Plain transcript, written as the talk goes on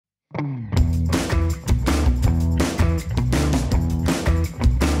Hey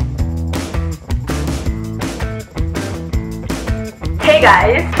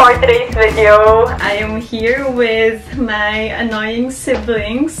guys, for today's video, I am here with my annoying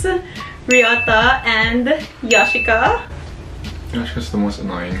siblings, Ryota and Yoshika. Yoshika's the most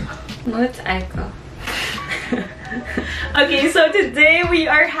annoying. No, it's Aika. Okay, so today we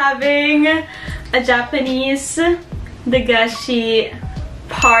are having a Japanese Dagashi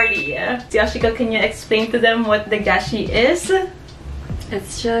party. Yoshika, can you explain to them what Dagashi is?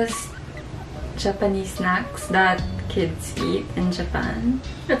 It's just Japanese snacks that kids eat in Japan.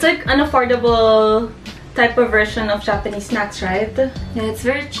 It's like an affordable type of version of Japanese snacks, right? Yeah, it's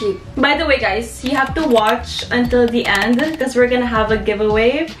very cheap. By the way guys, you have to watch until the end because we're gonna have a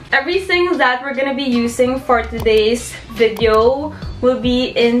giveaway. Everything that we're gonna be using for today's video will be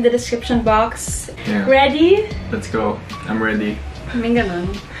in the description box. Yeah. Ready? Let's go. I'm ready. Kaming ganun.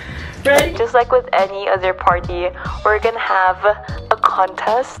 Ready? Just like with any other party, we're gonna have a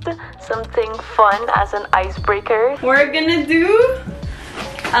contest, something fun as an icebreaker. We're gonna do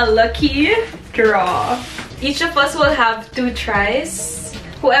a lucky draw. Each of us will have 2 tries.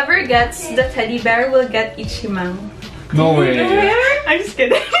 Whoever gets the teddy bear will get ichimang. No way. I'm just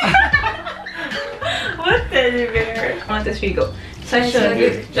kidding. What teddy bear? 1, 2, 3, go. Sasha,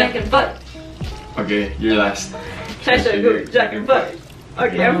 go, Jack and butt. Okay, you're last. Sasha, go, Jack and butt.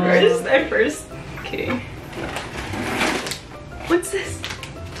 Okay, I'm first. Okay. What's this?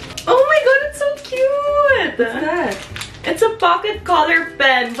 Oh my god, it's so cute! What's that? It's a pocket collar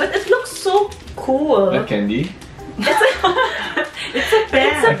pen, but it looks so cool. That candy? It's a pen. It's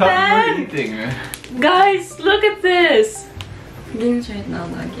a I thought you pen. were eating. Guys, look at this. Games right now,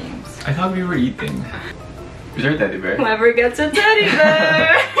 not games. I thought we were eating. Is there a teddy bear? Whoever gets a teddy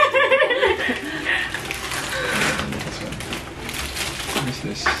bear. What is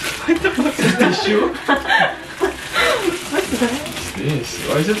this? What the fuck Is this tissue? What's that? What's this?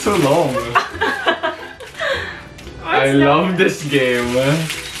 Why is it so long? I love this game.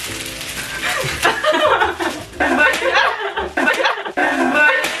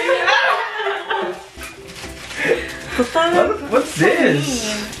 What's this?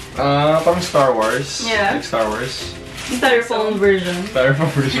 Parang Star Wars. Yeah. Like Star Wars. Styrofoam version. Styrofoam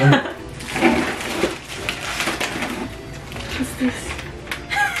version. What's this?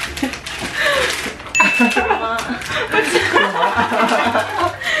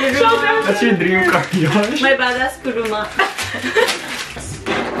 That's your dream car, Yosh? My badass kuruma.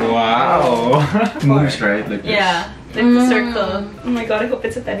 Wow. Moves right like this. Yeah, like the circle. Oh my god, I hope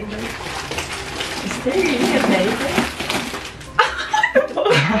it's a teddy bear. Is there really a teddy bear?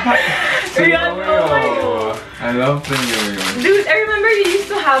 Rian, oh my god. I love playing yo-yo. Dude, I remember you used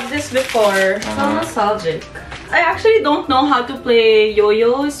to have this before. So nostalgic. I actually don't know how to play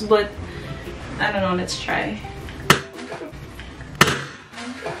yo-yos, but I don't know, let's try.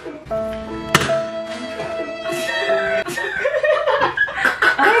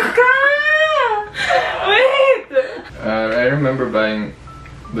 Wait! I remember buying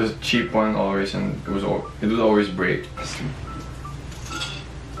the cheap one always, and it would always break.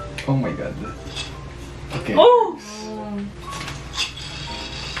 Oh my god. Okay. Oh!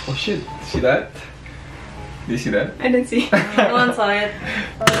 Oh shit! See that? Did you see that? I didn't see. No one saw it.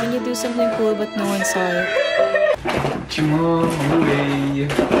 When you do something cool but no one saw it. Chimon, away.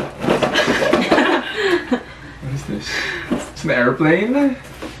 What is this? It's an airplane?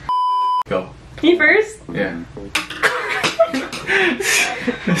 Go. Me first? Yeah.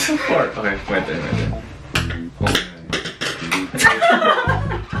 There's a fart. Okay, wait there.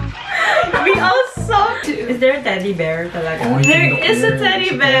 We all saw it. Is there a teddy bear talaga? Oh, There is a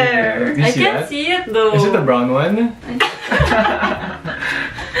teddy bear. You I see can't that? see it though. Is it the brown one?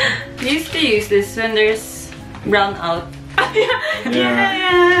 We used to use this when there's brown out.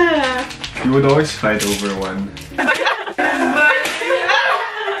 Yeah. You would always fight over one.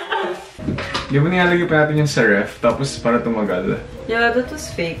 Di ba nilalagay pa natin yung sa ref, tapos para tumagal? Yeah, that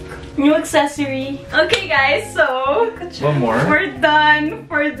was fake. New accessory. Okay guys, so One more. we're done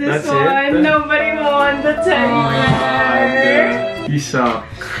for this That's one. it? Nobody won the teddy bear. You suck.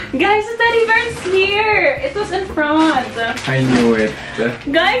 Guys, the teddy bear is here. It was in front. I knew it.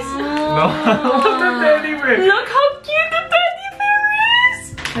 Guys, No, the teddy bear. look how cute the teddy bear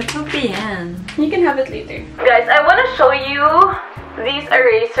is. What would be Anne? You can have it later. Guys, I want to show you these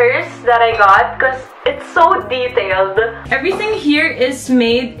erasers that I got because it's so detailed. Everything here is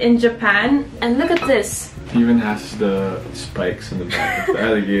made in Japan, and look at this. It even has the spikes on the back of the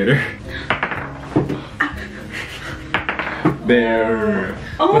alligator. There.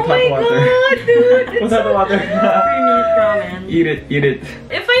 Oh What's my hot water? god, dude! It's What's hot so water? Ramen. Eat it, eat it.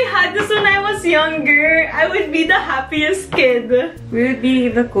 If I had had this when I was younger, I would be the happiest kid. We would be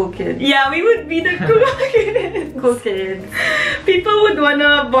the cool kids. Yeah, we would be the cool kids. Cool kids. People would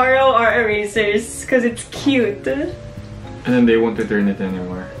wanna borrow our erasers because it's cute. And then they won't return it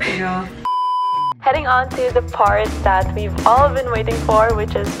anymore. Yeah. Heading on to the part that we've all been waiting for,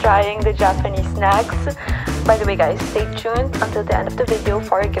 which is trying the Japanese snacks. By the way guys, stay tuned until the end of the video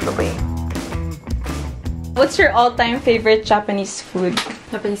for a giveaway. What's your all-time favorite Japanese food?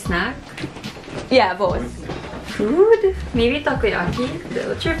 Japanese snack? Yeah, both. Food? Maybe takoyaki?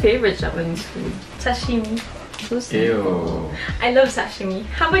 What's your favorite Japanese food? Sashimi. So simple. Ew. I love sashimi.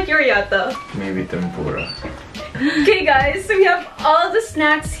 How about your Yata? Maybe tempura. Okay guys, so we have all the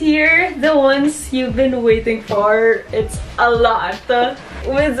snacks here, the ones you've been waiting for. It's a lot.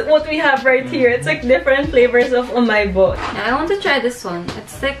 With what we have right here, it's like different flavors of Umaibo. Yeah, I want to try this one.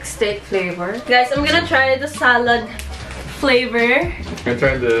 It's like steak flavor. Guys, I'm gonna try the salad flavor. I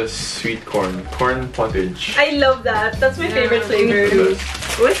tried the sweet corn pottage. I love that. That's my favorite flavor. Yes.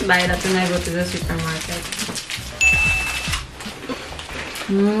 I always buy that when I go to the supermarket.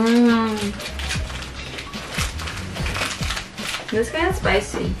 Mmm. This kind of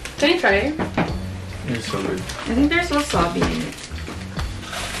spicy. Can you try? It's so good. I think there's wasabi in it.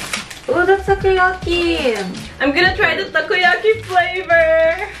 Oh, that's takoyaki! I'm gonna try the takoyaki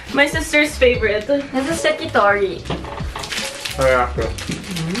flavor. My sister's favorite. This is sekitori. Aika.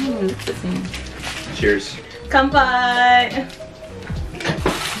 It's the same. Cheers. Kanpai!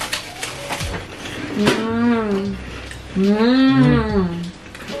 Mmm. Mmm.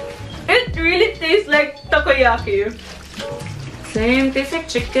 It really tastes like takoyaki. Same, tastes like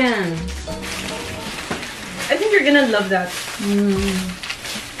chicken. I think you're gonna love that. Mmm.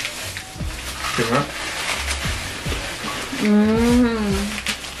 Diba? Mmm.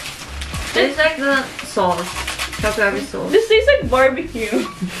 Tastes like the sauce. Takoyaki sauce. This tastes like barbecue.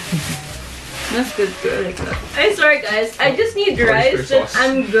 That's good too. I like that. I swear guys, I just need rice Oyster and sauce.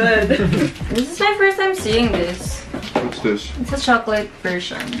 I'm good. This is my first time seeing this. What's this? It's a chocolate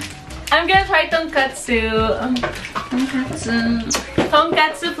version. I'm gonna try tonkatsu.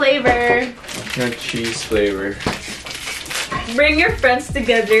 Tonkatsu flavor. Got cheese flavor. Bring your friends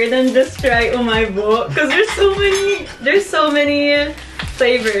together, then just try Umaibo. Cause there's so many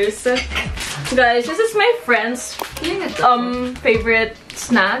flavors. Guys, this is my friend's favorite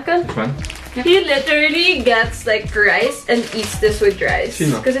snack. Which one? He literally gets like rice and eats this with rice.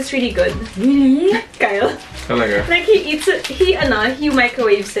 Sino? Because it's really good. Really? Kyle. Talaga? Like he eats it, he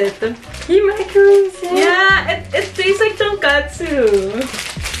microwaves it. He microwaves it? Yeah, it tastes like tonkatsu.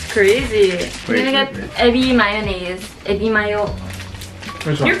 Crazy. Wait, I'm gonna wait. get ebi mayonnaise. Ebi mayo.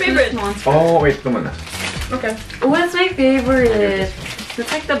 Which one? Your favorite? Oh, wait, come on. Okay. Oh, that's my favorite.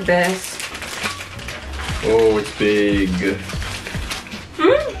 That's like the best. Oh, it's big.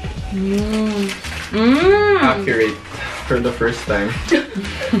 Mmm. Mmm. Accurate for the first time.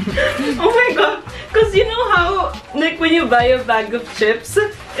 Oh my god. Cause you know how like when you buy a bag of chips,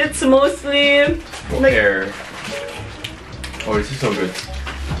 it's mostly like Air. Oh, this is so good.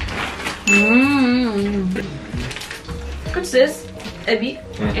 Mmm. what's this? Ebi?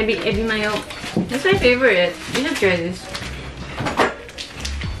 Ebi mayo. That's my favorite. You should try this.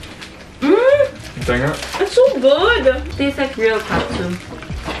 Mmm! Ito nga. It's so good! It tastes like real katsu.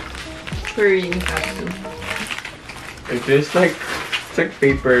 Korean katsu. It tastes like, it's like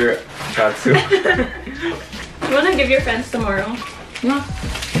paper katsu. You wanna give your friends tomorrow? Yeah,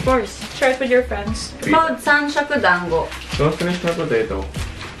 of course. Try it with your friends. It's called sanshaku dango. Don't finish my potato.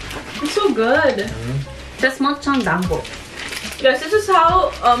 It's so good! That's mochang dango. Guys, this is how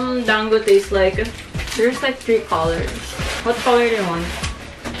dango tastes like. There's like 3 colors. What color do you want?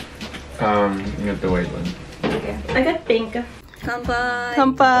 You got the white one. Okay. I got pink. Kanpai.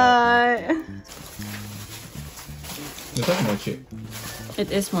 Kanpai! Is that mochi?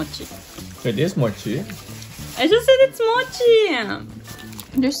 It is mochi. It is mochi. I just said it's mochi.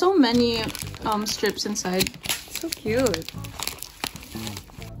 There's so many strips inside. So cute.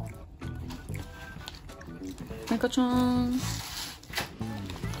 Aika-chan.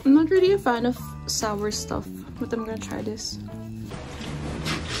 I'm not really a fan of sour stuff, but I'm gonna try this.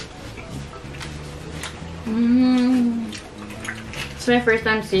 Mmm. It's my first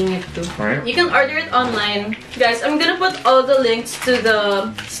time seeing it too. Alright. You can order it online. Guys, I'm gonna put all the links to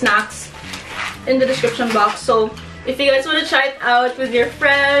the snacks in the description box. So if you guys want to try it out with your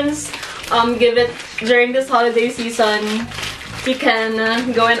friends, give it during this holiday season, you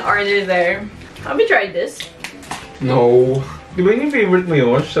can go and order there. Have you tried this? No. Di ba yung favorite mo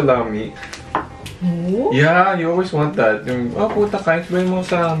yun? Salami. No. Yeah, you always want that. Yung, oh puta, kain sabihin mo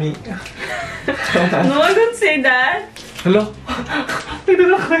salami. No, I don't say that. Hello?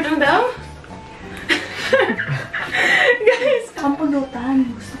 Ano daw? Guys,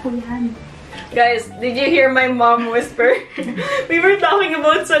 Kampulutan. Gusto ko yan. guys, did you hear my mom whisper? We were talking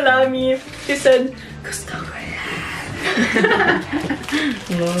about salami. She said, gusto ko yan.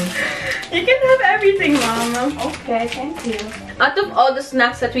 You can have everything, Mom. Okay, thank you. Out of all the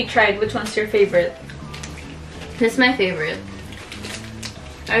snacks that we tried, which one's your favorite? This is my favorite.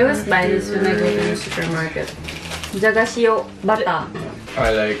 I always buy this when I go to the supermarket. Dagashi bata.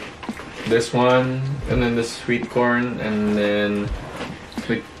 I like this one, and then the sweet corn, and then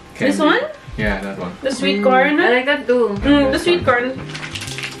sweet candy. This one? Yeah, that one. The sweet corn? I like that too. The sweet corn.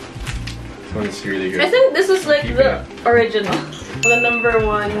 This one is really good. I think this is like Keep the it. original. The number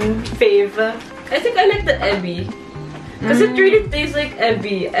one fave. I think I like the Ebi. Because it really tastes like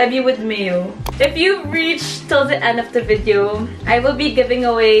Ebi. Ebi with mayo. If you reach till the end of the video, I will be giving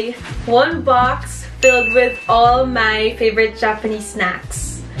away one box filled with all my favorite Japanese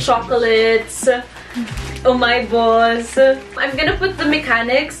snacks. Chocolates, Umaibos. I'm gonna put the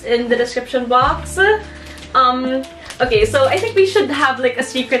mechanics in the description box. Okay, so I think we should have like a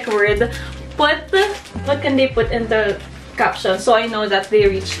secret word. What can they put in the caption so I know that they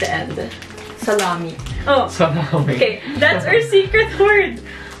reached the end? Salami. Oh, Salami. okay, that's our secret word.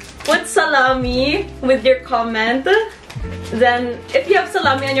 Put salami with your comment. Then, if you have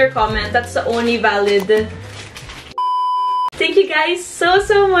salami on your comment, that's the only valid. Thank you guys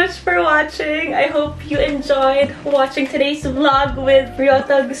so much for watching. I hope you enjoyed watching today's vlog with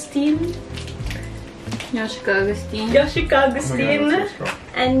Ryota Agustin, Yoshika Agustin. Yoshika Oh Agustin, my God, that's so strong.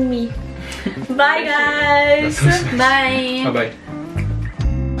 and me. Bye guys! Bye. Bye-bye.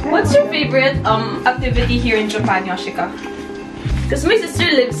 What's your favorite activity here in Japan, Yoshika? Because my sister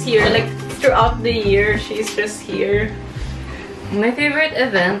lives here, like throughout the year, she's just here. My favorite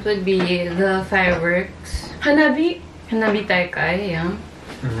event would be the fireworks. Hanabi? Hanabi Taikai, yeah.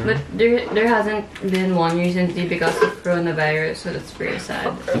 But there hasn't been one recently because of coronavirus, so that's very sad.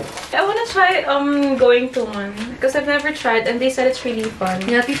 I want to try going to one because I've never tried and they said it's really fun.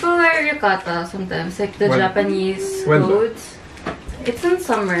 Yeah, people wear yukata sometimes, like the When? Japanese When? clothes. It's in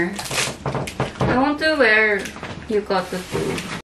summer. I want to wear yukata too.